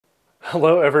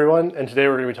Hello everyone, and today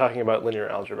we're going to be talking about linear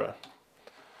algebra.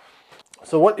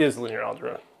 So what is linear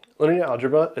algebra? Linear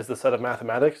algebra is the set of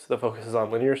mathematics that focuses on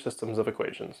linear systems of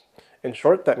equations. In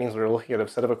short, that means we're looking at a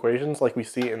set of equations like we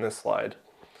see in this slide.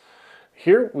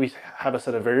 Here we have a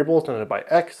set of variables denoted by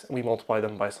x, and we multiply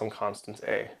them by some constants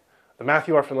a. The math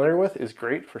you are familiar with is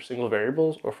great for single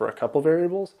variables or for a couple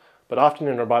variables, but often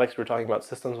in robotics we're talking about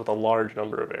systems with a large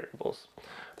number of variables.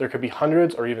 There could be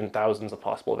hundreds or even thousands of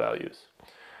possible values.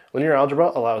 Linear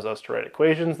algebra allows us to write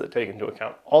equations that take into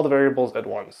account all the variables at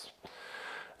once.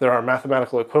 There are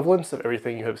mathematical equivalents of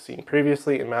everything you have seen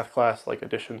previously in math class, like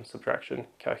addition, subtraction,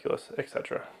 calculus,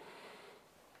 etc.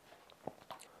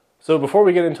 So before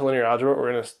we get into linear algebra,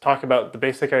 we're going to talk about the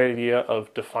basic idea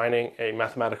of defining a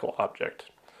mathematical object.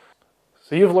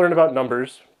 So you've learned about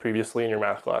numbers previously in your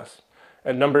math class,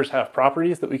 and numbers have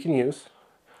properties that we can use,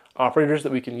 operators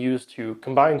that we can use to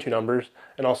combine two numbers,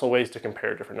 and also ways to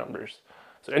compare different numbers.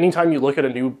 So anytime you look at a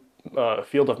new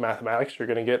field of mathematics, you're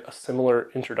going to get a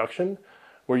similar introduction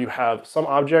where you have some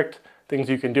object, things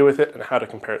you can do with it, and how to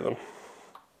compare them.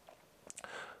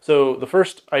 So the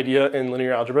first idea in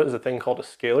linear algebra is a thing called a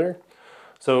scalar.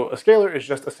 So a scalar is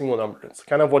just a single number. It's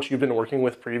kind of what you've been working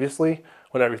with previously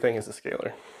when everything is a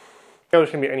scalar.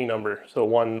 Scalars can be any number, so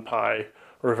 1, pi,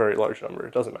 or a very large number.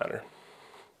 It doesn't matter.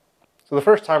 So the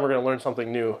first time we're going to learn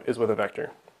something new is with a vector.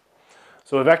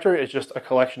 So a vector is just a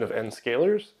collection of n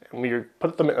scalars, and we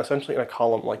put them essentially in a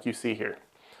column like you see here.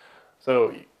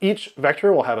 So each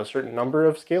vector will have a certain number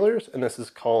of scalars, and this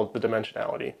is called the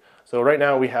dimensionality. So right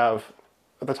now we have,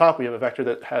 at the top we have a vector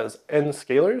that has n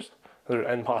scalars, there are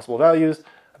n possible values.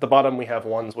 At the bottom we have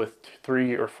ones with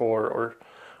 3 or 4 or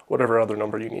whatever other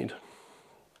number you need.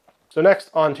 So next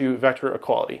on to vector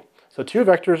equality. So two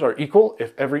vectors are equal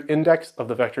if every index of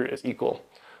the vector is equal.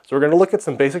 So we're going to look at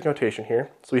some basic notation here.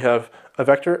 So we have a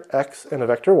vector x and a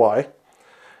vector y,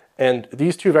 and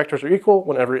these two vectors are equal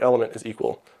when every element is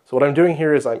equal. So what I'm doing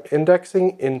here is I'm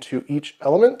indexing into each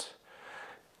element,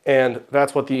 and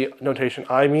that's what the notation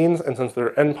I means, and since there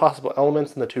are n possible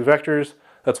elements in the two vectors,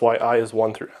 that's why I is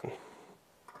 1 through n.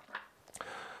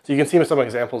 So you can see some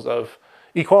examples of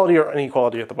equality or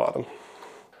inequality at the bottom.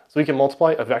 So we can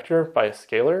multiply a vector by a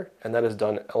scalar, and that is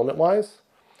done element-wise.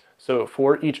 So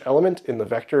for each element in the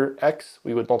vector x,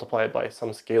 we would multiply it by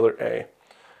some scalar a.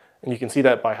 And you can see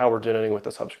that by how we're denoting with the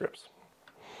subscripts.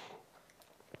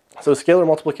 So scalar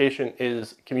multiplication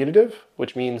is commutative,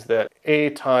 which means that a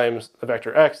times the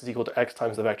vector x is equal to x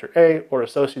times the vector a, or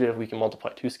associative, we can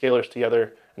multiply two scalars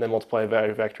together, and then multiply by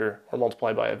a vector, or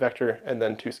multiply by a vector, and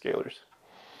then two scalars.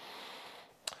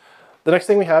 The next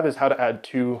thing we have is how to add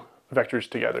two vectors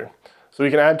together. So we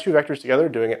can add two vectors together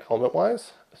doing it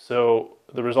element-wise. So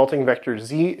the resulting vector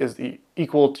z is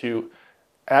equal to,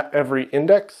 at every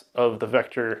index of the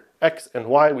vector x and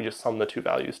y, we just sum the two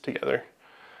values together.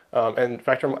 And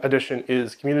vector addition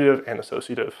is commutative and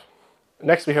associative.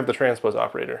 Next we have the transpose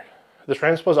operator. The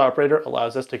transpose operator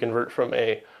allows us to convert from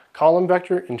a column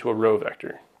vector into a row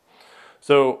vector.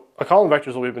 So a column vector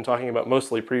is what we've been talking about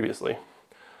mostly previously.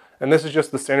 And this is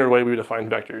just the standard way we define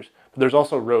vectors. But there's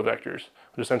also row vectors,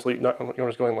 which essentially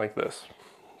is going like this.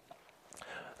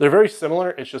 They're very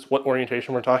similar, it's just what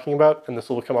orientation we're talking about, and this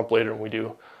will come up later when we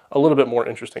do a little bit more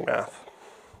interesting math.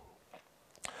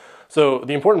 So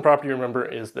the important property to remember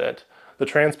is that the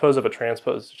transpose of a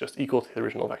transpose is just equal to the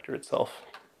original vector itself.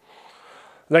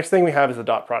 The next thing we have is the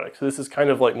dot product. So this is kind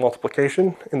of like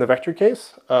multiplication in the vector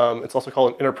case. It's also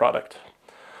called an inner product.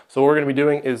 So what we're going to be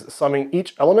doing is summing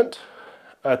each element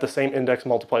at the same index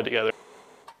multiplied together.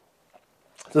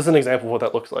 So this is an example of what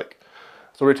that looks like.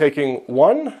 So we're taking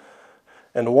 1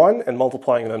 and 1 and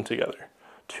multiplying them together.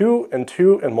 2 and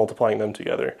 2 and multiplying them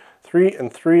together. 3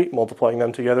 and 3 multiplying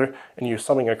them together, and you're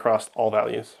summing across all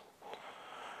values.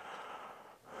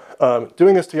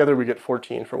 Doing this together we get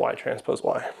 14 for y transpose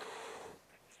y.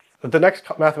 The next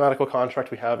mathematical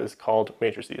construct we have is called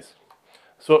matrices.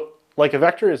 So like a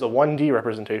vector is a 1D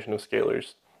representation of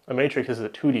scalars, a matrix is a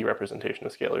 2D representation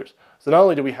of scalars. So not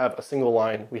only do we have a single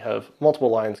line, we have multiple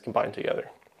lines combined together.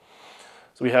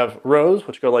 So we have rows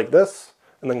which go like this,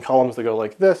 and then columns that go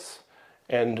like this,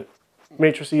 and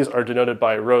matrices are denoted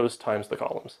by rows times the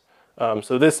columns.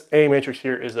 So this A matrix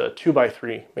here is a 2 by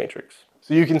 3 matrix.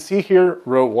 So you can see here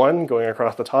row 1 going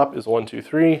across the top is 1, 2,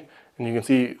 3, and you can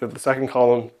see that the second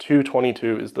column, 2,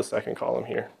 22, is the second column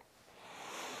here.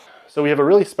 So we have a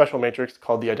really special matrix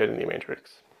called the identity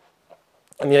matrix.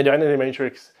 And the identity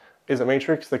matrix is a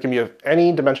matrix that can be of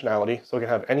any dimensionality, so it can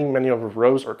have any number of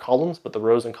rows or columns, but the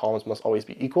rows and columns must always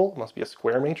be equal, it must be a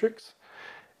square matrix.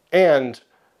 And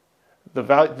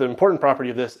the important property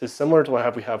of this is similar to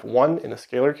what we have 1 in a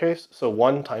scalar case, so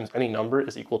 1 times any number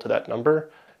is equal to that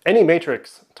number, any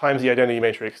matrix times the identity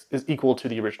matrix is equal to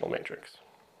the original matrix.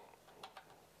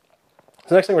 So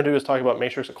the next thing we're going to do is talk about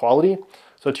matrix equality.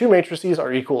 So two matrices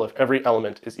are equal if every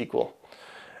element is equal.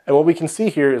 And what we can see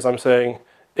here is I'm saying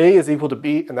A is equal to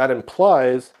B, and that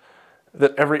implies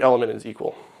that every element is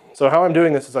equal. So how I'm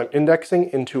doing this is I'm indexing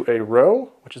into a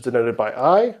row, which is denoted by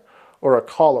I, or a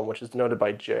column, which is denoted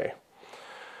by J.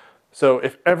 So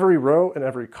if every row and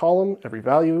every column, every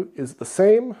value is the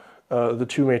same, the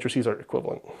two matrices are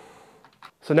equivalent.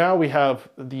 So now we have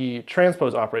the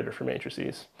transpose operator for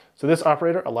matrices. So this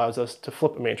operator allows us to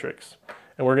flip a matrix.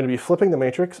 And we're going to be flipping the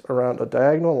matrix around a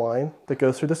diagonal line that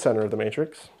goes through the center of the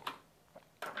matrix.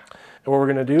 And what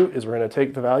we're going to do is we're going to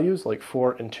take the values like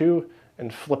 4 and 2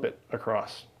 and flip it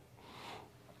across.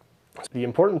 The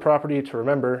important property to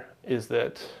remember is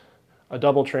that a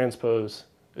double transpose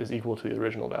is equal to the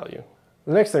original value.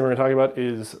 The next thing we're going to talk about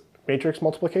is matrix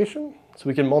multiplication. So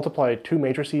we can multiply two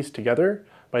matrices together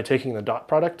by taking the dot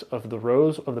product of the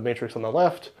rows of the matrix on the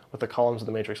left with the columns of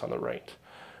the matrix on the right.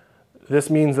 This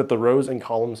means that the rows and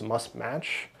columns must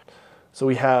match. So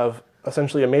we have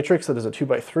essentially a matrix that is a 2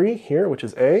 by 3 here, which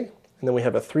is A, and then we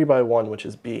have a 3 by 1, which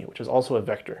is B, which is also a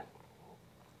vector.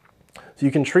 So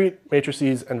you can treat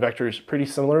matrices and vectors pretty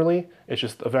similarly. It's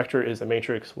just a vector is a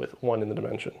matrix with 1 in the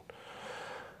dimension.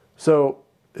 So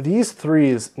these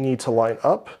threes need to line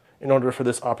up in order for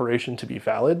this operation to be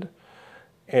valid.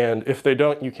 And if they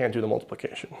don't, you can't do the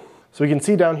multiplication. So we can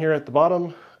see down here at the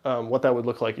bottom what that would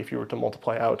look like if you were to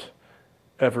multiply out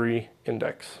every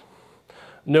index.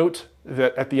 Note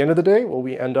that at the end of the day, what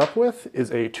we end up with is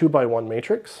a 2 by 1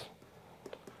 matrix.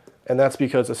 And that's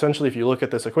because essentially if you look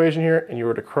at this equation here and you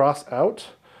were to cross out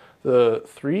the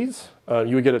threes,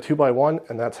 you would get a 2 by 1,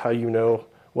 and that's how you know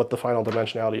what the final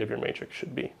dimensionality of your matrix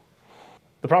should be.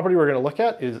 The property we're going to look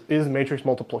at is matrix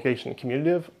multiplication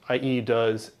commutative, i.e.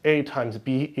 does A times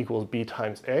B equals B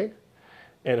times A?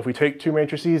 And if we take two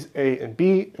matrices, A and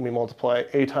B, and we multiply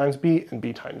A times B and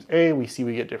B times A, we see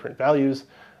we get different values.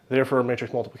 Therefore,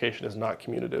 matrix multiplication is not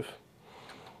commutative.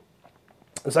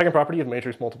 The second property of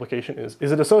matrix multiplication is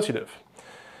it associative?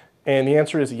 And the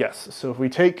answer is yes. So if we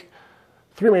take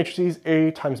three matrices,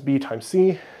 A times B times C,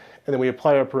 and then we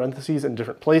apply our parentheses in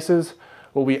different places,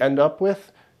 what we end up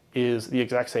with is the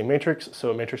exact same matrix,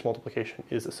 so matrix multiplication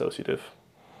is associative.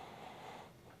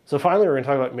 So finally, we're going to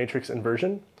talk about matrix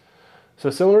inversion. So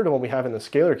similar to what we have in the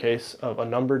scalar case of a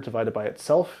number divided by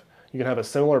itself, you can have a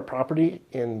similar property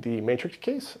in the matrix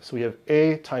case. So we have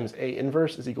A times A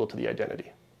inverse is equal to the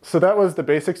identity. So that was the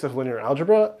basics of linear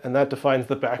algebra, and that defines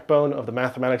the backbone of the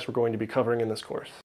mathematics we're going to be covering in this course.